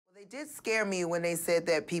They did scare me when they said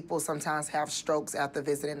that people sometimes have strokes after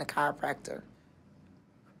visiting a chiropractor.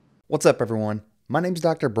 What's up, everyone? My name's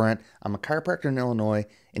Dr. Brent. I'm a chiropractor in Illinois.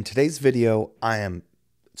 In today's video, I am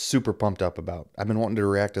super pumped up about. I've been wanting to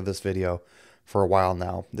react to this video for a while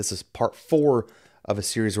now. This is part 4 of a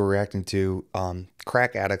series we're reacting to,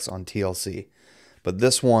 Crack Addicts on TLC. But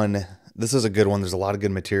this is a good one. There's a lot of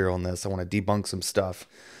good material in this. I want to debunk some stuff.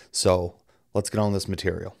 So let's get on this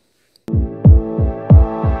material.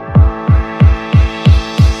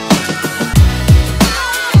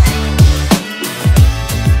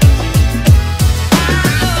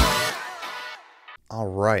 All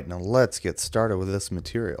right, now let's get started with this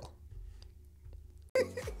material.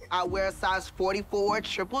 I wear a size 44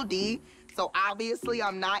 triple D, so obviously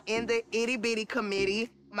I'm not in the itty bitty committee.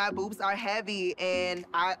 My boobs are heavy and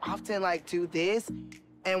I often do this.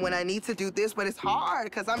 And when I need to do this, but it's hard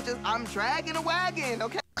because I'm dragging a wagon,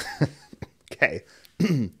 okay? Okay,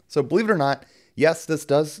 so believe it or not, yes, this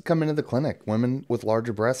does come into the clinic. Women with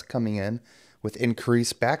larger breasts coming in with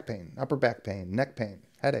increased back pain, upper back pain, neck pain,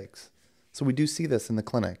 headaches. So we do see this in the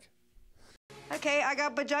clinic. Okay, I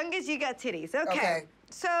got bajungas, you got titties. Okay.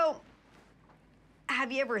 So,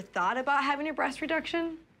 have you ever thought about having a breast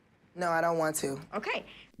reduction? No, I don't want to. Okay.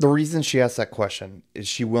 The reason she asked that question, is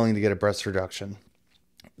she willing to get a breast reduction?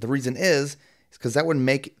 The reason is because that would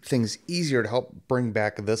make things easier to help bring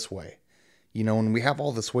back this way. You know, when we have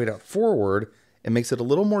all this weight up forward, it makes it a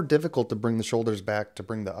little more difficult to bring the shoulders back, to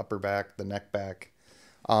bring the upper back, the neck back.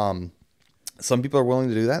 Some people are willing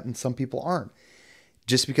to do that and some people aren't.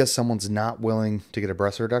 Just because someone's not willing to get a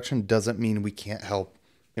breast reduction doesn't mean we can't help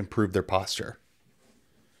improve their posture.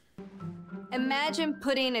 Imagine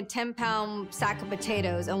putting a 10-pound sack of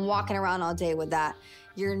potatoes and walking around all day with that.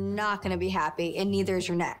 You're not gonna be happy, and neither is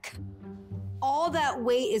your neck. All that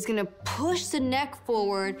weight is gonna push the neck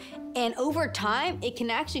forward, and over time, it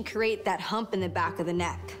can actually create that hump in the back of the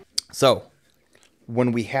neck. So,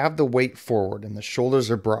 when we have the weight forward and the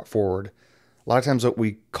shoulders are brought forward, a lot of times what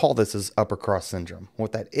we call this is upper cross syndrome.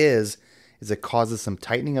 What that is it causes some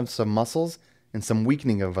tightening of some muscles and some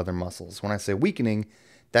weakening of other muscles. When I say weakening,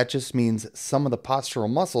 that just means some of the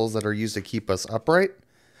postural muscles that are used to keep us upright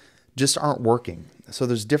just aren't working. So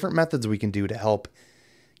there's different methods we can do to help,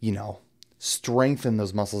 you know, strengthen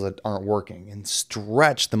those muscles that aren't working and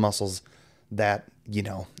stretch the muscles that, you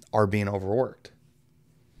know, are being overworked.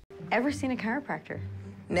 Ever seen a chiropractor?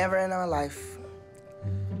 Never in my life.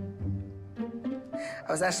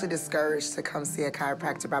 I was actually discouraged to come see a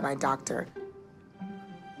chiropractor by my doctor.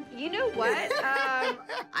 You know what?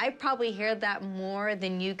 I probably hear that more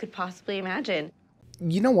than you could possibly imagine.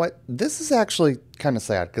 You know what? This is actually kind of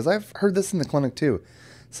sad because I've heard this in the clinic too.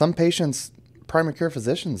 Some patients, primary care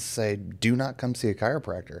physicians say, do not come see a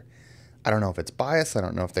chiropractor. I don't know if it's bias. I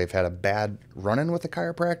don't know if they've had a bad run-in with a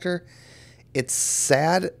chiropractor. It's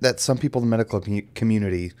sad that some people in the medical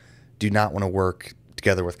community do not want to work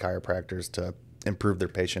together with chiropractors to improve their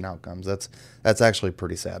patient outcomes. That's actually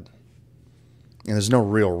pretty sad. And there's no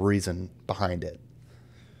real reason behind it.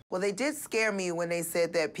 Well, they did scare me when they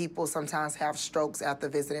said that people sometimes have strokes after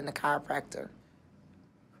visiting a chiropractor.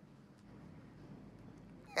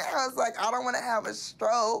 And I was like, I don't want to have a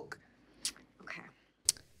stroke. Okay.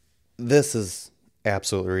 This is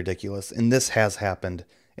absolutely ridiculous. And this has happened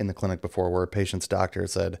in the clinic before where a patient's doctor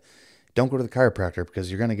said, don't go to the chiropractor because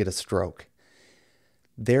you're going to get a stroke.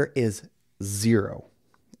 There is zero,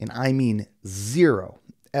 and I mean zero,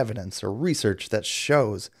 evidence or research that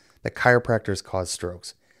shows that chiropractors cause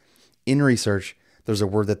strokes. In research, there's a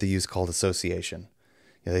word that they use called association.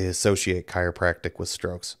 You know, they associate chiropractic with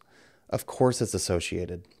strokes. Of course it's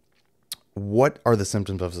associated. What are the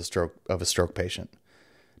symptoms of a stroke patient?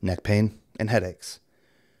 Neck pain and headaches.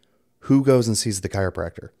 Who goes and sees the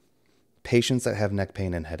chiropractor? Patients that have neck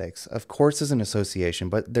pain and headaches. Of course there's an association,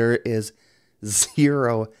 but there is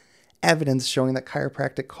zero evidence showing that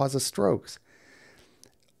chiropractic causes strokes.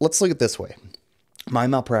 Let's look at it this way. My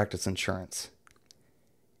malpractice insurance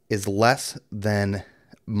is less than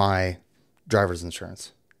my driver's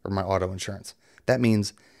insurance or my auto insurance. That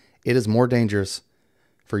means it is more dangerous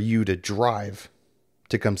for you to drive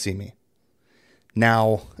to come see me.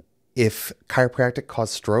 Now, if chiropractic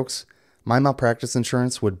caused strokes, my malpractice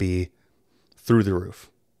insurance would be through the roof.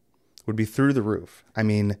 I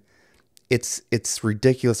mean, it's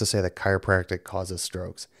ridiculous to say that chiropractic causes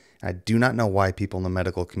strokes. I do not know why people in the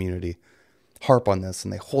medical community harp on this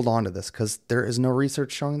and they hold on to this because there is no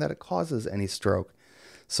research showing that it causes any stroke.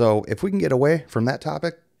 So if we can get away from that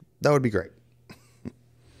topic, that would be great.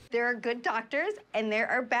 There are good doctors and there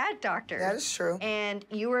are bad doctors. That is true. And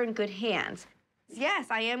you are in good hands. Yes,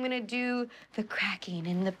 I am gonna do the cracking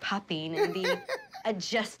and the popping and the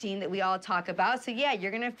adjusting that we all talk about. So yeah,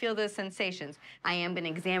 you're gonna feel those sensations. I am gonna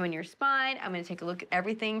examine your spine. I'm gonna take a look at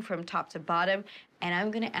everything from top to bottom, and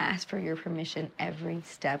I'm gonna ask for your permission every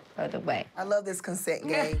step of the way. I love this consent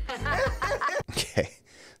game. Okay.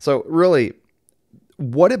 So really,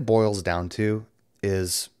 what it boils down to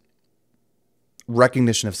is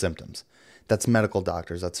recognition of symptoms. That's medical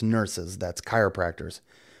doctors, that's nurses, that's chiropractors.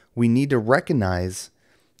 We need to recognize,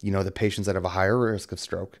 the patients that have a higher risk of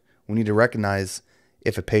stroke. We need to recognize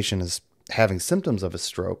if a patient is having symptoms of a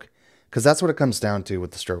stroke, because that's what it comes down to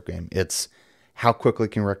with the stroke game. It's how quickly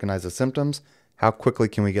can we recognize the symptoms? How quickly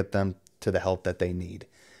can we get them to the help that they need?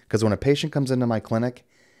 Because when a patient comes into my clinic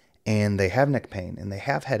and they have neck pain and they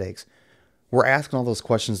have headaches, we're asking all those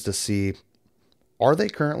questions to see, are they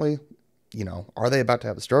currently, are they about to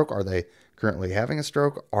have a stroke? Are they currently having a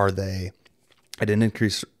stroke? Are they at an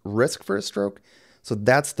increased risk for a stroke? So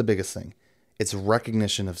that's the biggest thing. It's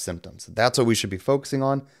recognition of symptoms. That's what we should be focusing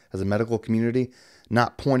on as a medical community,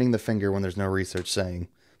 not pointing the finger when there's no research saying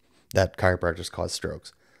that chiropractors cause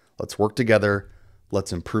strokes. Let's work together.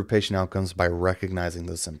 Let's improve patient outcomes by recognizing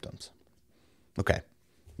those symptoms. Okay,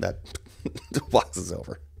 that box is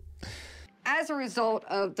over. As a result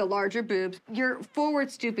of the larger boobs, you're forward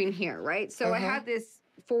stooping here, right? So I have this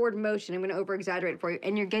forward motion. I'm going to over-exaggerate it for you.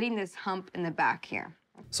 And you're getting this hump in the back here.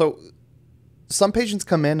 So some patients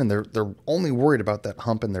come in and they're only worried about that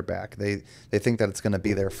hump in their back. They think that it's going to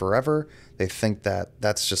be there forever. They think that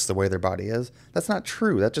that's just the way their body is. That's not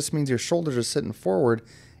true. That just means your shoulders are sitting forward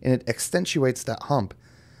and it accentuates that hump.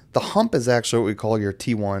 The hump is actually what we call your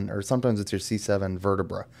T1, or sometimes it's your C7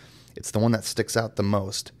 vertebra. It's the one that sticks out the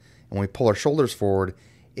most. And when we pull our shoulders forward,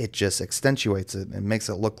 it just accentuates it and makes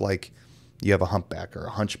it look like you have a humpback or a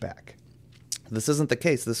hunchback. This isn't the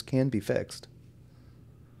case. This can be fixed.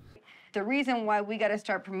 The reason why we got to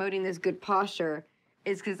start promoting this good posture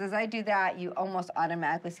is because as I do that, you almost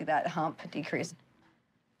automatically see that hump decrease.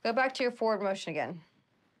 Go back to your forward motion again.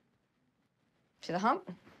 See the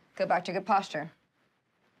hump? Go back to good posture.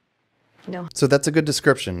 No. So that's a good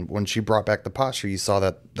description. When she brought back the posture, you saw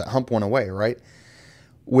that hump went away, right?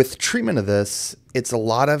 With treatment of this, it's a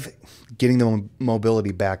lot of getting the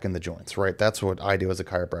mobility back in the joints, right? That's what I do as a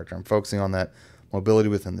chiropractor. I'm focusing on that mobility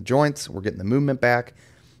within the joints. We're getting the movement back.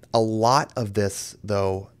 A lot of this,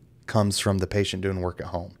 though, comes from the patient doing work at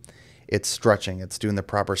home. It's stretching. It's doing the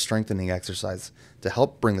proper strengthening exercise to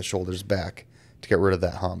help bring the shoulders back to get rid of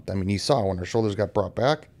that hump. I mean, you saw when her shoulders got brought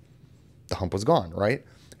back, the hump was gone, right?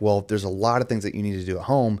 Well, there's a lot of things that you need to do at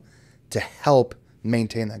home to help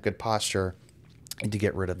maintain that good posture and to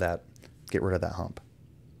get rid of that hump.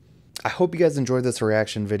 I hope you guys enjoyed this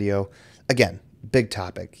reaction video. Again, big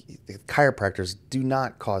topic. Chiropractors do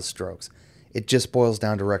not cause strokes. It just boils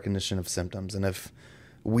down to recognition of symptoms. And if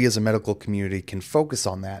we as a medical community can focus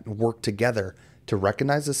on that and work together to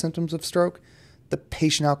recognize the symptoms of stroke, the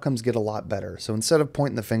patient outcomes get a lot better. So instead of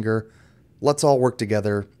pointing the finger, let's all work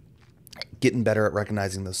together, getting better at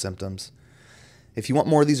recognizing those symptoms. If you want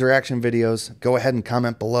more of these reaction videos, go ahead and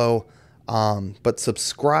comment below. But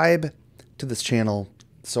subscribe to this channel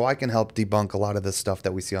so I can help debunk a lot of this stuff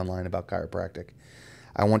that we see online about chiropractic.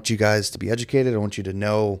 I want you guys to be educated. I want you to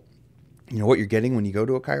know, what you're getting when you go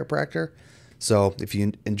to a chiropractor. So if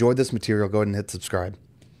you enjoyed this material, go ahead and hit subscribe.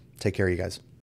 Take care, you guys.